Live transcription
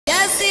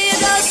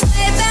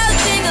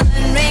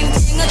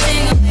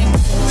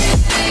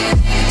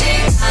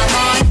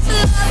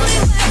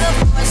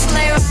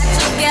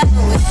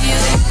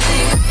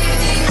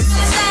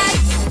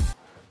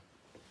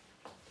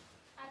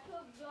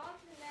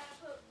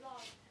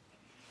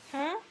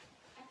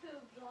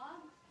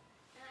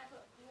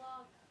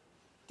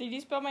Did you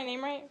spell my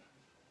name right?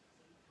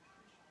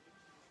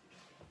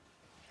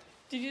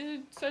 Did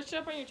you search it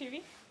up on your TV?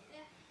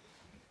 Yeah.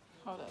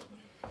 Hold up.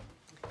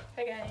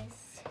 Hey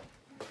guys.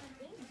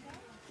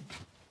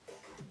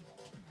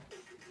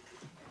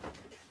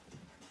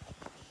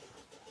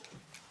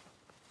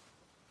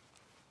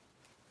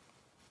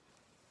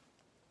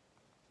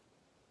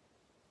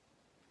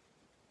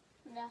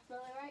 Did I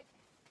spell it right?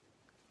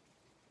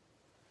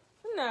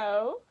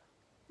 No.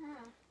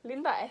 Huh.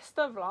 Linda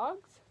Esther Vlogs?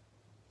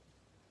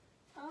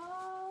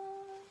 Oh.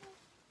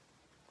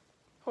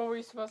 What were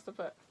you supposed to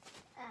put?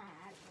 I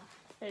don't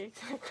know.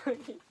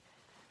 Exactly.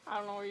 I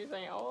don't know what you're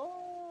saying.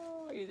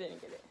 Oh, you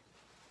didn't get it.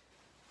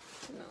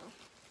 No.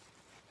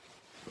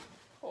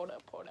 Hold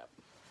up, hold up.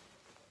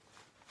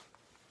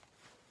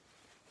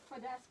 Or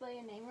did I spell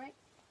your name right?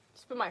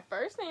 Just put my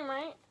first name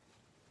right.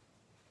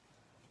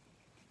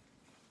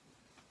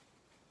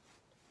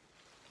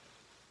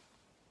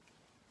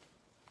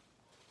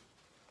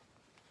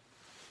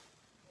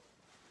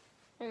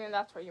 And then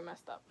that's where you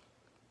messed up.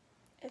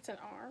 It's an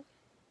R.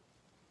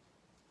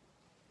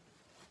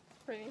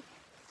 Pretty.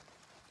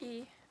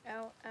 E-L-L-A.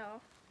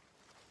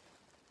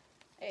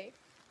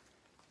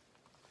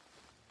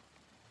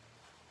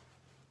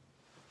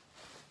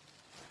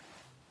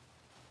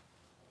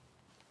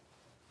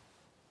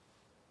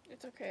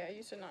 It's okay, I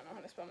used to not know how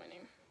to spell my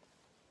name.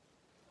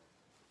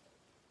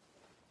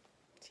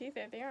 See,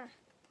 there they are.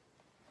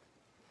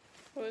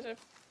 What was the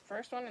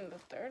first one and the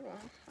third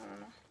one? I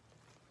don't know.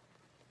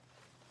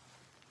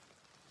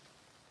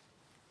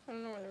 I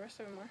don't know where the rest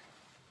of them are.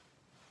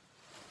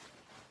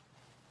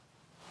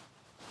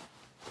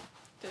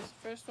 This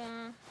first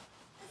one.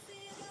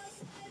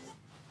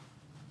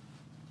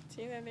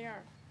 See, there they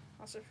are.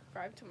 I'll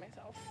subscribe to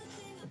myself.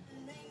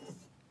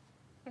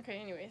 Okay,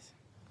 anyways.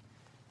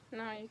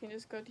 Now you can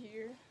just go to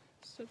your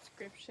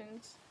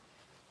subscriptions.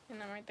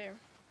 And I'm right there.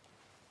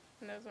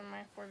 And those are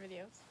my 4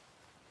 videos.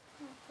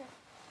 Okay.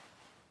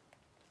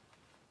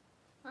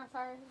 I'm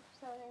sorry.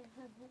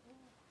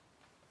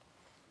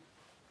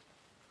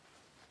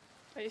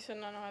 I used to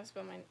not know how to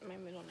spell my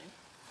middle name.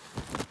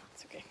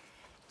 It's okay.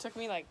 It took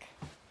me like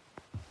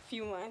a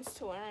few months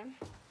to learn.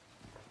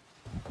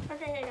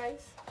 Okay, hey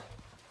guys.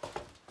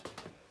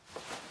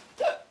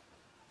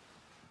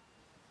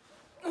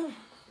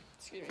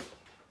 Excuse me.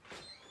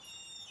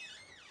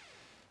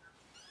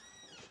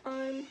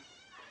 I'm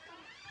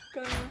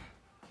gonna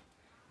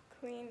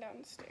clean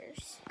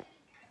downstairs.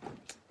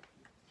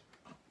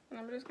 And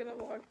I'm just gonna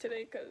vlog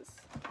today because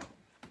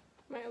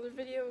my other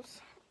video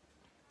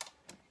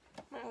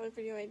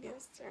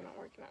ideas are not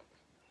working out.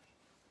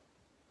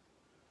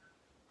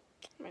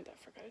 My dad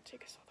forgot to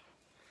take us all.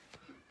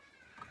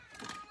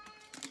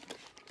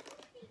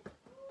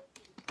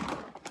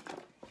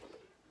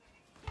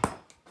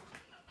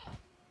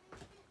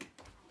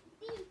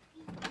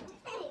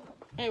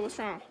 Hey, what's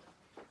wrong?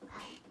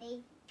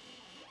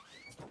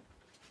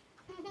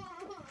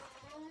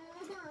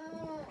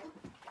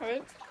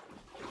 Good?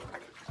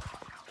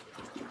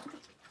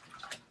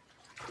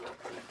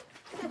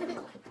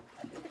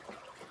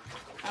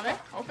 Have it?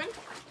 Open?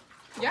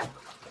 Yeah?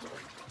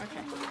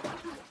 Okay.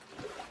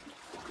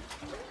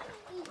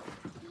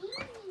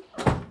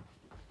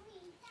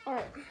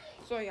 Alright,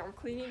 so yeah, I'm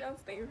cleaning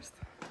downstairs.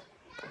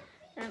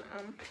 And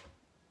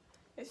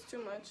it's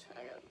too much.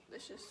 I got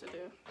dishes to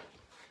do.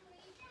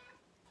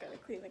 Gotta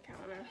clean the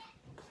counter.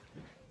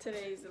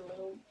 Today's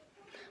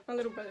my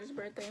little brother's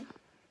birthday. I'm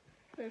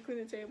gonna clean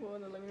the table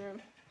in the living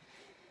room.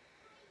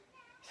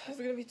 So it's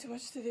gonna be too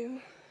much to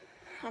do.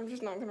 I'm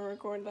just not gonna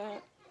record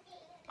that.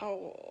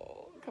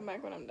 I'll come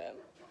back when I'm done.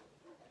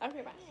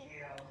 Okay, bye.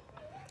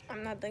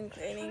 I'm not done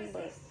cleaning,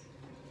 but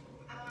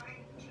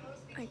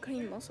I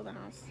cleaned most of the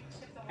house.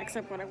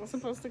 Except what I was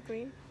supposed to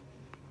clean,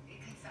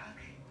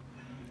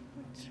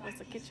 which was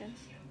the kitchen.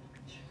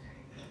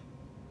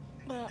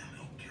 But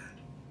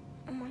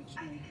I'm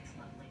watching.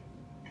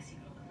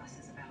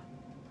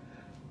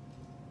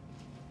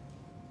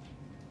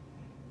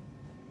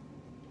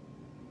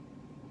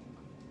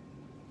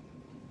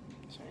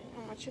 Sorry,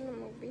 I'm watching a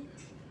movie.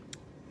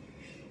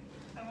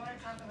 I want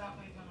to talk about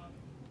my mom.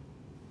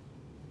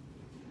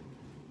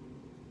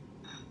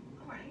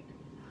 Alright.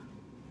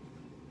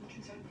 We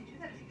can certainly do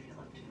that if you feel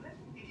up to it.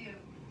 If you...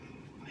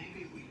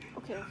 Maybe we can...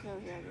 Okay.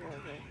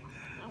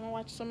 I'm gonna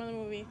watch some of the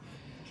movie.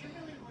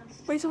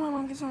 Wait till my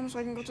mom gets home so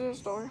I can go to the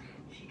store.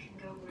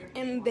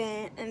 And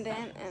then...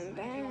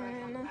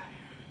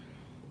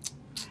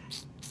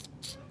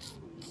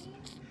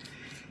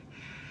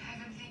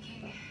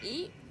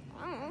 Eat?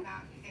 I don't know.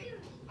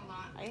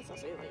 I guess I'll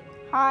see you later.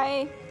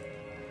 Hi.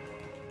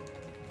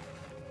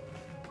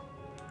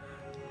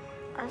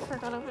 I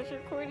forgot I was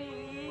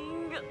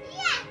recording.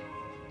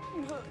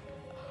 Yeah.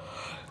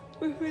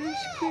 We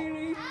finished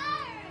cleaning.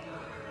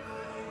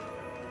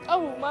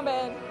 Oh, my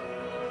bad.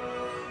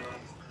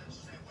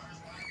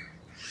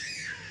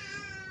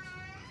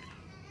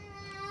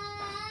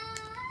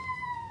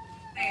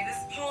 Hey,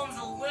 this poem's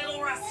a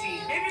little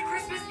rusty. Maybe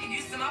Christmas could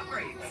use some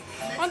upgrades.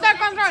 Control,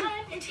 control.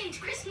 And change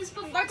Christmas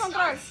before Control, it control.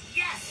 starts.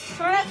 Yes!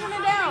 Turn it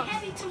down.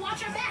 Heavy to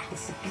watch our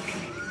backs.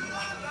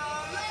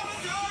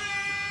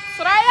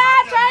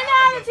 Soraya, turn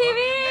on the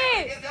TV.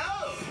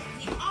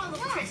 All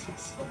of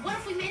Christmas. But what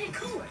if we made it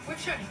cooler? We're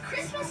turning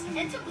Christmas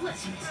into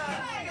Blissmas.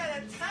 I got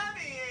a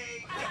tummy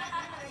ache.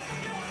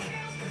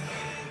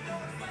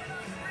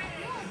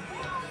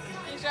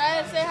 You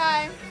try to say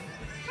hi.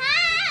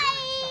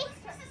 Hi!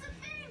 This is a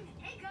thing.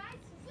 Hey guys,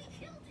 we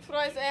killed it.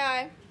 Froy, say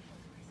hi.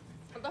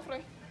 What the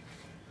Froy?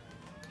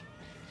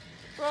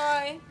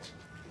 Froy.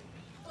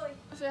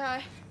 Say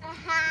hi.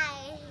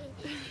 Hi.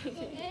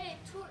 Hey,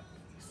 tour.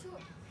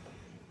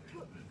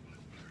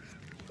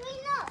 Wait,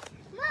 no.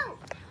 Move.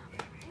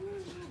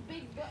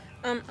 Big butt.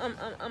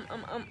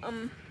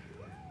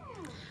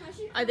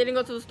 I didn't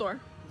go to the store.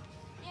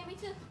 Yeah, me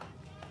too.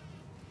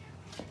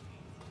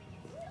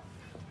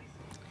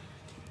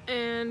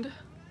 And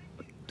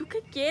 ¿tú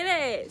qué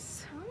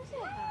quieres?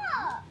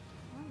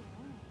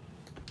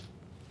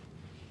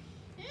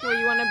 Where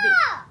you wanna be?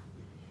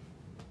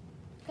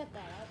 Cut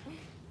that out.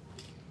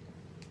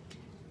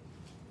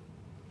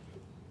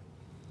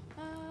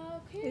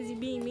 Okay. Is he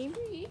being mean?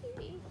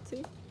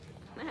 See?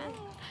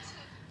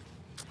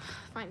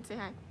 Fine, say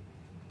hi.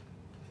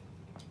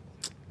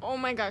 Oh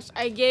my gosh,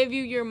 I gave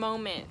you your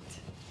moment.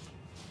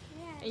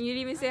 Yeah. And you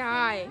didn't even say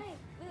hi. Look,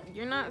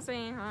 You're not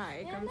saying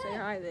hi. Yeah, Come say look.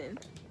 hi then.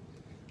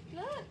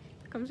 Look.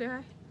 Come say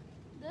hi.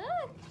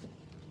 Look.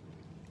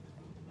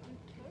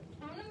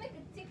 I'm gonna make a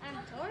TikTok.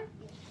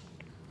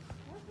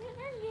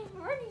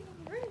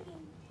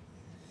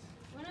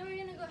 When are we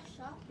gonna go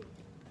shopping?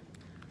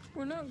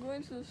 We're not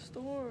going to the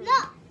store.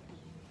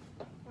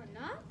 We're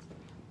not?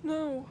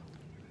 No.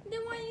 Then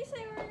why do you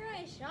say we're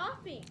going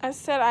shopping? I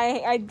said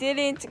I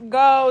didn't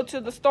go to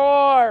the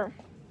store.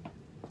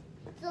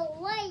 So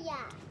what?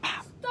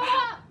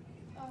 Stop!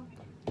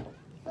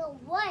 So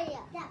what?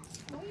 What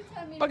are you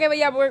telling me? Okay, but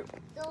yeah, So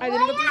I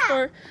didn't go to the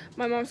store.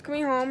 My mom's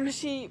coming home.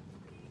 She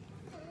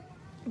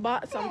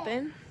bought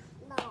something.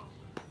 No.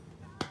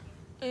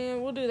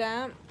 And we'll do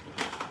that.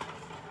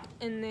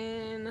 And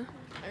then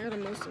I gotta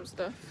move some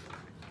stuff.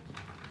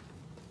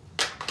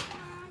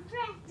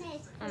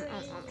 Christmas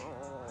tree.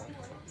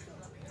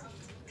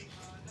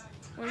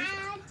 What is it?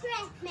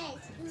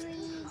 Christmas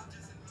tree.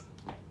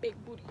 Big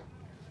booty.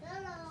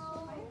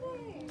 Hello.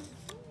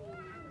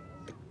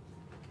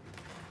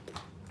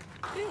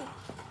 Ew.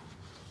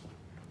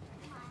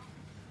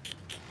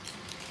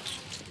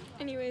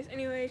 Anyways.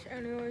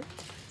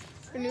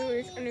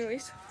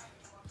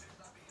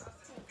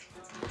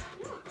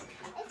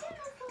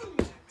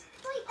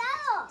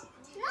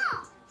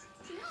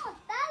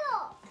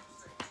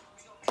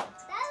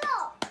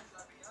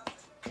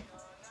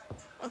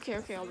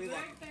 Okay, I'll be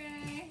back.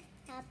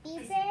 Happy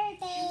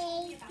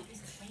birthday. About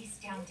this place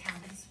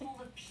downtown that is full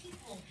of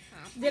people.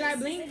 Did I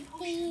blink?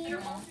 They're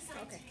all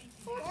designed to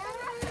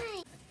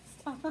make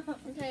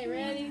Okay,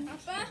 ready?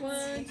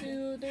 1,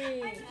 2,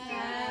 3.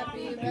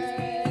 Happy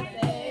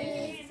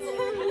birthday to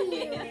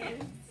you.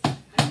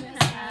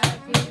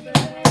 Happy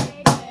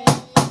birthday.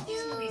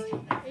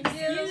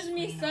 Excuse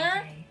me,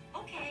 sir.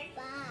 Okay.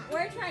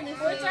 We're trying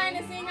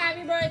to sing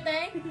happy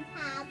birthday.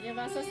 Give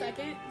us a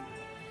second.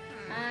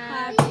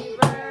 Happy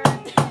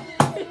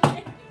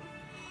birthday.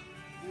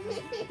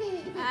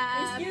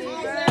 Happy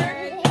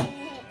birthday.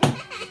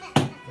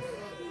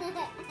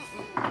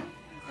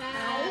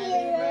 Happy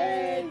birthday to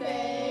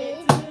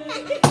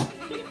you.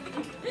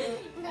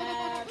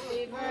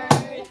 Happy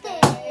birthday to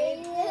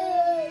you.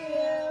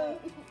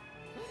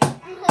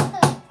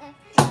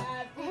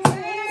 Happy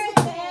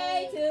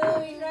birthday to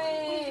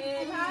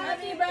Ingrid.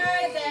 Happy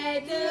birthday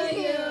to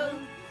you.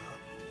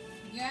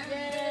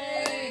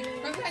 Yay.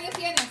 ¿Cuántos años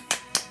tienes?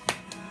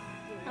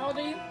 How old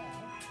are you?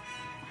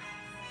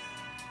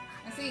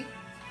 Así.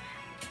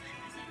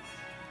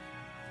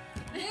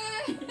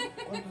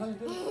 5.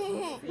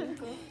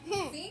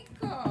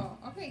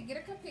 Okay, get a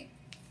cupcake.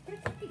 Get a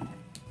cupcake.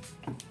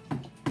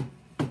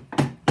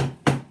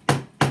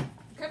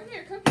 Come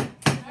here, cupcake.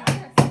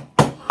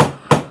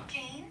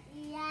 Jane?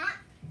 Yeah.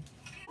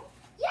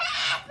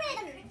 Yeah,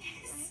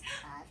 Goodness.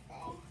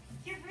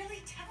 You're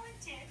really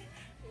talented.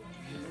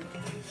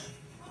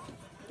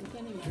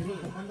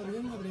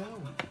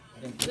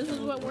 This is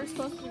what we're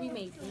supposed to be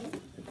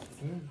making.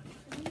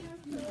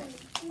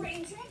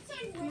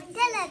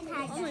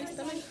 Oh, my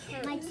stomach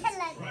hurts. My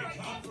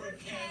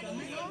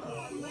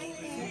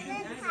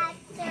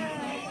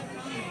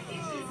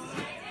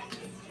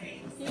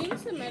You need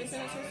some medicine.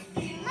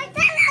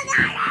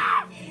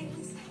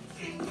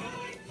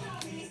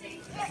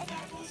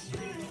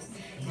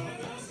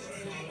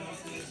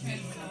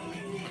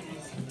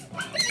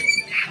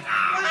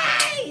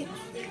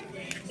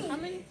 How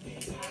many?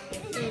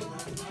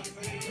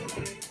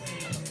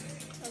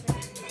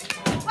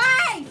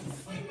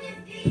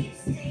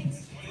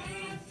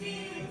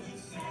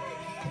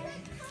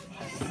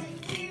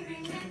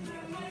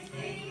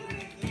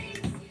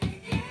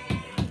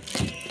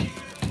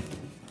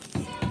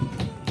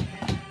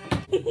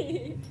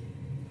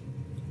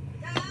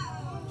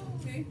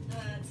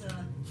 That's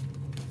a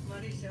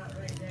money shot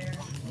right there.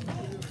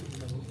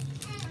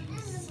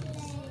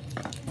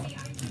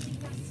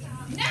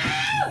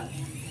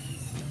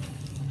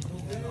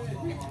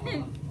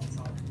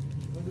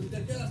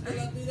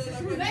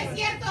 es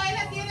cierto, ahí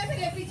la tienes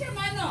en el pinche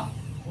mano.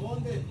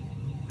 ¿Dónde?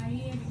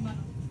 Ahí en tu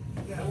mano.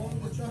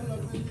 ¿Dónde está la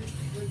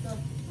vuelta?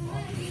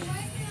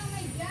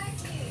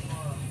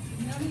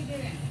 No, he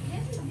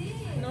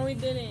didn't. No, we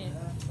didn't.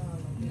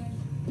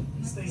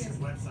 Stacy's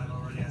website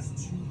already has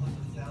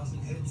 200,000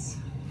 hits.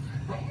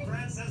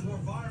 Brad says we're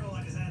viral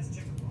like his aunt's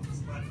chicken box,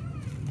 but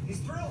he's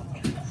thrilled.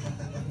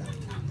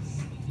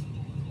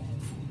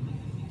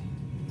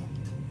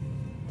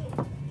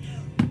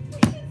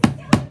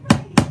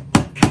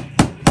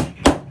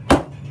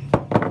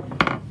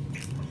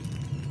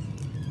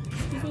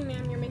 Excuse me,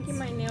 ma'am, you're making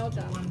my nail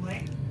job. One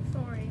way.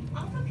 Sorry.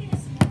 I'll go get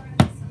us more of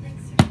this.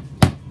 Thanks, sir.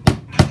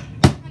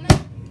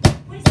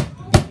 What is it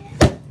called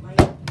again? Light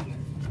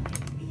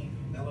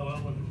beer. LOL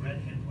when the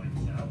redhead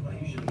wipes out. I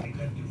usually make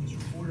that doofus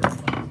reporter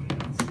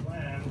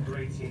slam.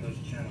 Great seeing those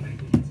channel 8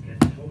 idiots get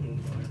totaled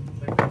by their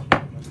fingers for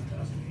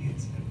 100,000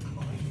 idiots and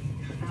climbing.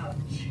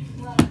 Ouch.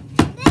 Well,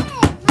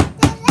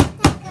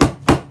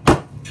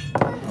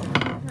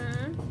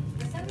 Huh?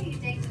 for somebody who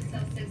takes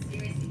himself so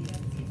seriously, you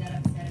don't seem that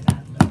upset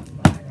about going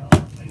viral.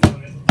 I know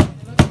it.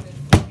 Look at this.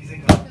 You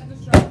think Don't tap the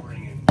straw. I'm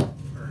boring in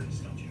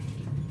earnest, don't you?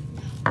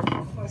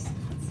 Of course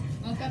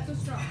not. Don't tap the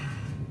straw.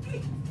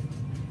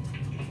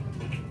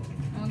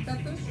 Don't tap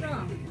the straw.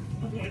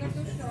 Don't tap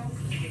the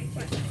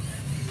straw.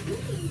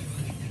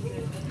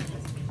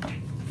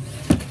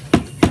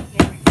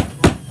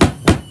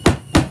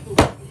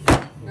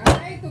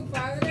 Ay, tu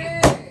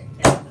padre.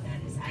 That's what that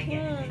is. I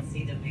get it. I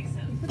see the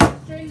mix-up. Put the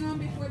string on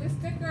before the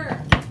sticker.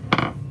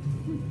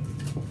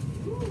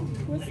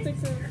 What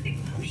sticker? Perfect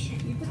motion.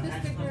 You put the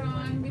sticker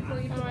on before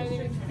you put Oh, I the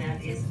didn't. string.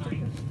 That is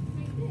mine.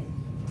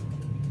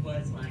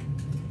 Was mine.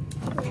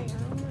 Wait,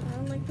 I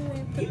don't like the way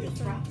I put Really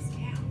this on. drops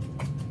down.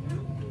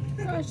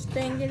 Gosh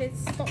dang it,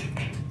 it's stuck.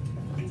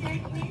 Did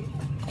I win?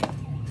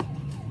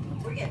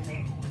 We're getting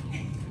there.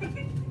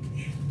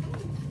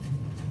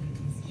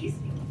 Excuse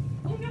me.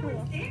 Oh, no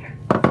one's there.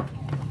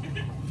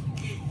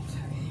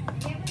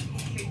 You ever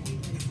pictured you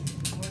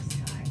as Morse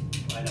guy?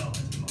 I know,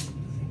 it's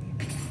impossible to think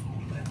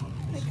that.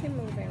 I can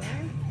move it,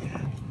 right?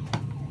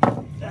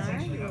 That's Right,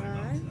 actually how it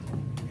right.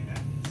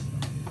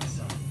 goes.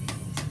 So,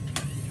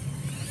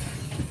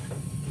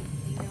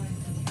 You know I'm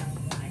so proud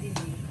of that. I didn't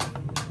even know.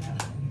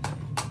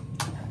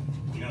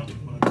 you know,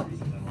 one of the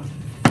reasons I wanted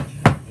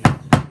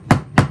to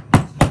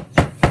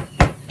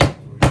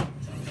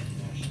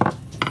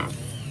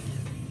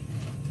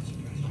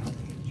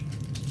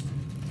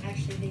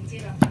Actually, they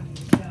did offer me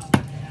the job,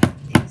 but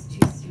it was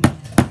too soon.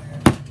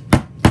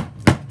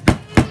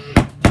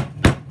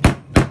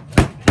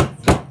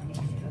 I need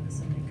to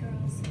focus on my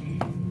girls,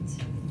 and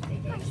they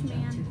gave the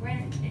job to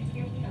Grant, and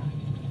here we are.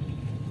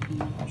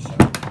 I'm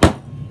sorry.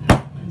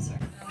 I'm sorry.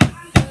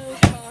 Oh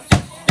gosh.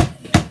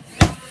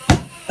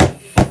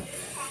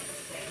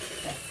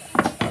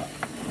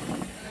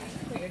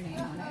 Put your name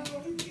on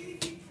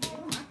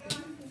it.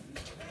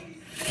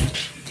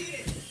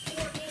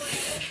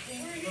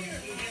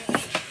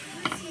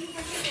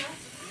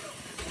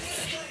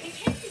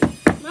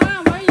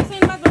 Mom, what are you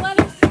saying about the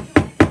letters? Oh,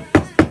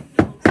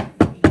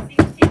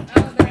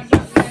 they're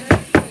about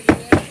letters, so you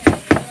guys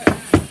can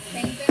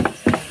paint them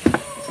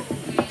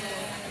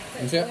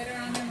and put glitter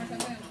on them or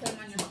something and put them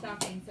on your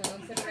stocking. So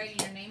instead of writing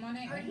your name on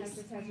it, it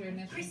just has your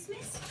initials.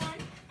 Christmas fun?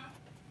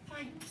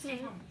 Fine, stay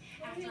home.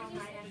 After all, 9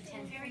 out of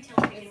 10 fairy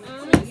tales begin with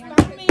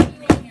Stop me.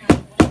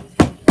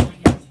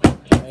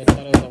 I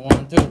thought it was a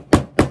 1, 2.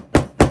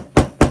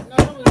 No,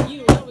 that was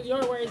you. That was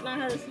your words, not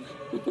hers.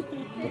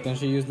 But then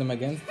she used them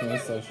against me,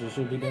 so she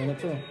should be doing it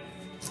too.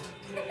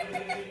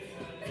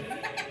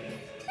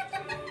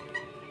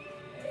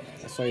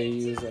 That's why you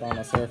use it on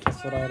a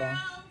surface, right?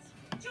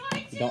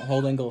 You don't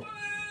hold and go.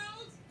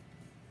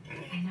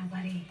 I know,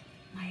 buddy.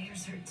 My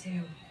ears hurt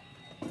too.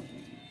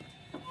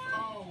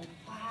 Oh,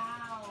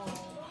 wow.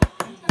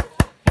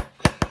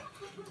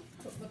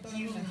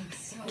 You look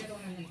so good.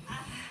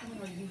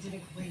 Oh, you did a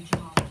great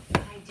job.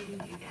 I didn't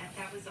do that.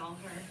 That was all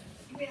her.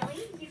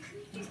 Really? You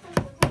couldn't just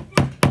look like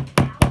that?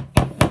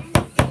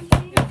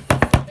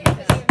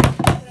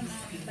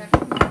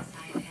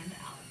 Side and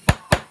out.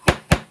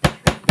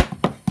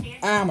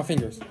 Ah, my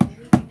fingers.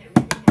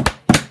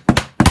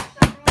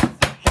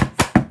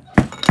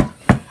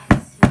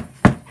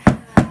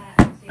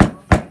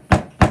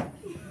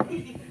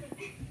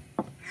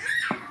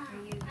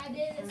 I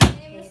did the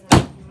same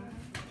mistake.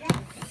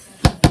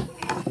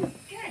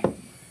 Good.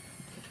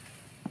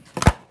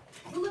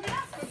 Well, look at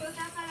us. We're both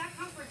outside our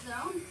comfort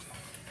zone.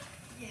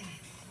 Yeah.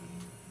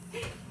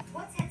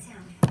 What's that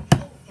sound?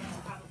 Oh, that's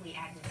probably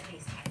Agnes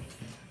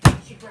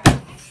FaceTiming. She grabbed it.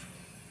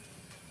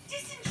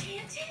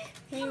 Disenchanted?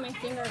 Hey, my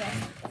finger there.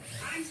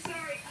 I'm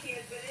sorry,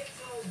 kid, but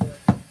it's over.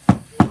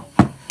 No,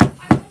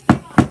 I won't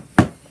give up.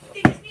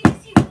 They just need to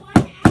see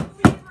one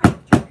happily ever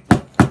after.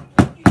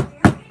 You're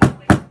very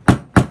good.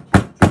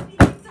 Just be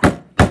things up.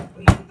 Well,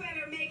 you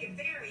better make it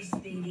very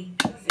speedy.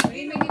 What are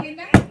you making in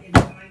there? In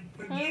time,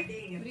 forget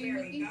being a What are you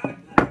fairy making?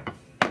 godmother.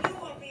 You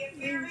won't be a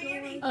fairy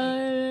anything. A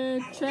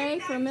tray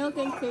for milk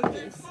and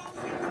cookies.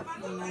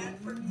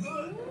 For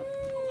good.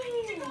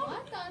 I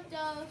thought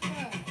that was for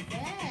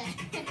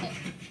bed.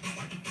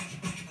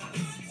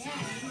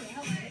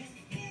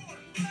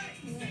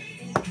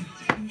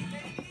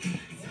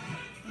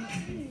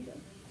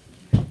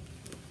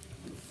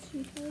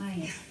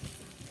 I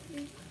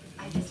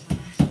just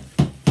want to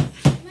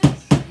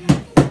apologize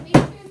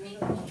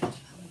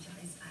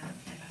about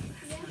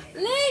last night.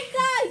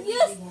 Lisa,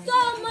 you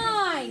stole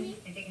mine!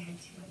 I think I had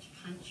too much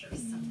punch or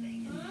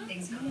something. And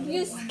things got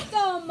You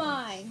stole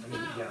mine. I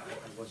mean, yeah,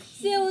 I was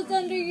See, it was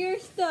under your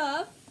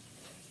stuff.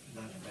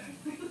 not a bad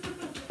thing.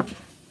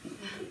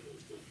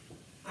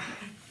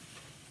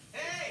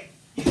 Hey,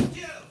 you two!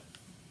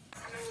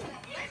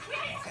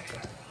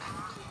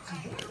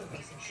 You're the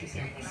reason she's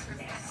in this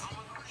mess.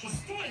 She's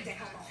staying to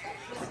help a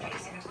hopeless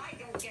case, and if I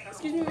don't get her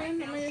Excuse me,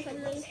 ma'am. How many times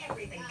ready?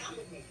 everything.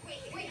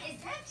 Wait,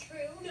 is that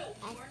true? No.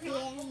 Yeah,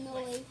 no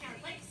way.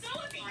 Let go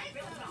of me. Let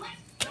go. Let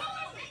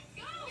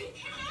go. You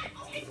cannot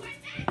take my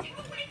magic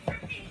away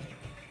from me.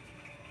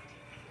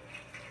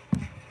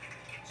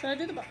 Should I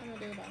do the bottom? I'm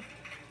gonna do the bottom.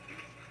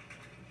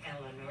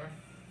 Eleanor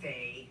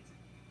Faye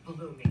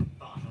Blooming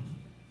Bottom.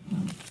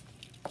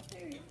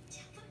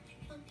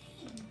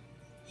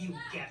 You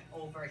get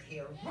over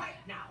here right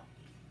now.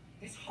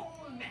 This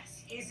whole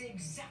mess is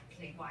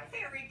exactly why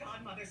fairy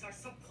godmothers are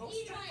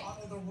supposed to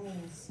follow the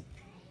rules.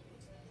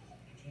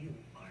 And you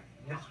are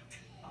not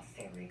a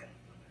fairy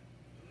godmother.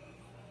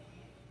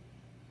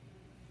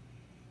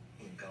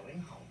 You're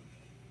going home.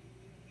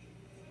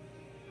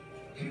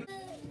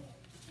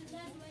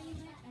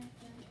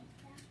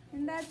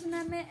 And that's when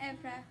I met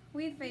Ephra.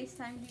 We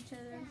FaceTimed each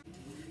other.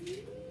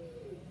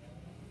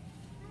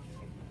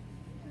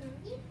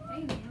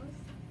 Hey, nails.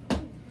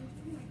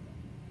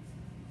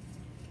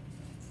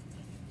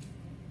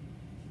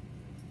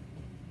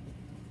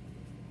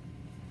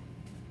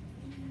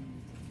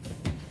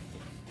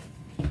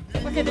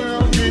 Jingle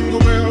bell,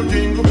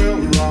 jingle